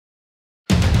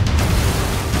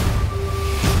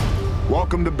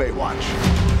Welcome to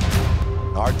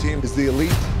Baywatch. Our team is the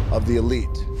elite of the elite.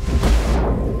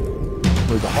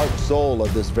 We're the heart and soul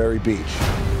of this very beach.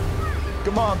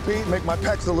 Come on, Pete, make my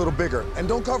pecs a little bigger. And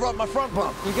don't cover up my front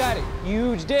bump. You got it.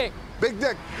 Huge dick. Big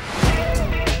dick.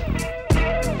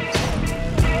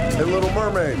 Hey, Little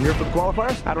Mermaid, you here for the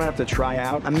qualifiers? I don't have to try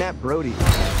out. I'm Matt Brody.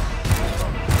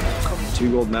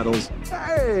 2 gold medals.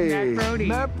 Hey! Matt Brody.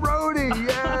 Matt Brody,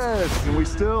 yes! And we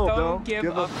still don't give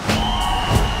up.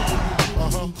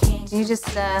 You just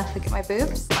look at my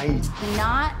boobs?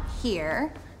 Not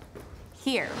here.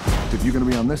 Here. If you're gonna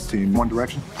be on this team, One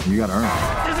Direction, you gotta earn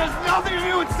it. This has nothing to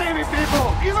do with saving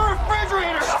people! These are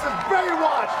refrigerators! This is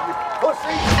Baywatch, you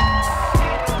pussy!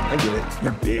 I get it.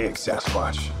 You're big,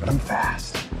 Sasquatch, but I'm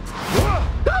fast.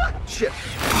 Shit.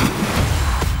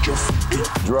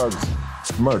 Drugs,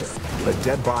 murder, a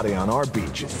dead body on our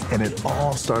beach, and it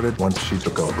all started once she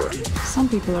took over. Some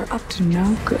people are up to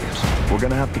no good. We're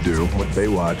gonna have to do what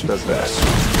Baywatch does best.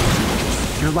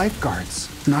 You're lifeguards,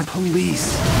 not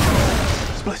police.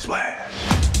 Splish splash.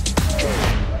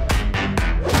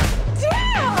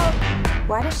 Damn!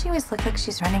 Why does she always look like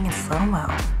she's running in slow-mo?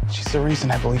 She's the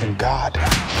reason I believe in God.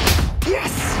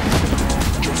 Yes!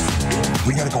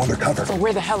 We gotta go undercover. So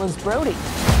where the hell is Brody?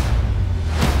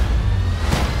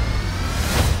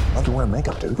 I'm wearing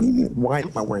makeup, dude. What do you mean? Why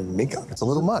am I wearing makeup? It's a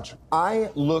little much. I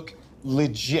look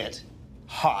legit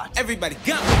hot. Everybody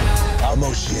go. I'm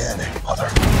oceanic, mother.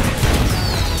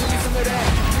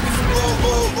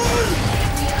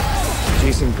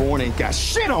 Jason Bourne ain't got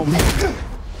shit on me.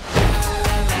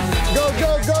 Go,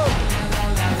 go, go!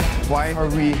 Why are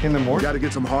we in the We morgue? gotta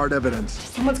get some hard evidence.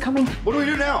 Someone's coming. What do we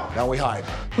do now? Now we hide.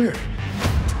 Where?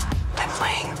 I'm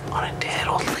laying on a dead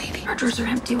old lady. Our drawers are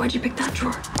empty. Why'd you pick that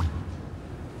drawer?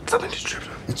 Something just tripped.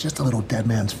 It's just a little dead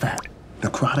man's fat.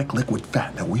 Necrotic liquid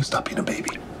fat. Now will you stop being a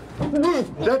baby?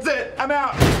 That's it. I'm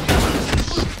out.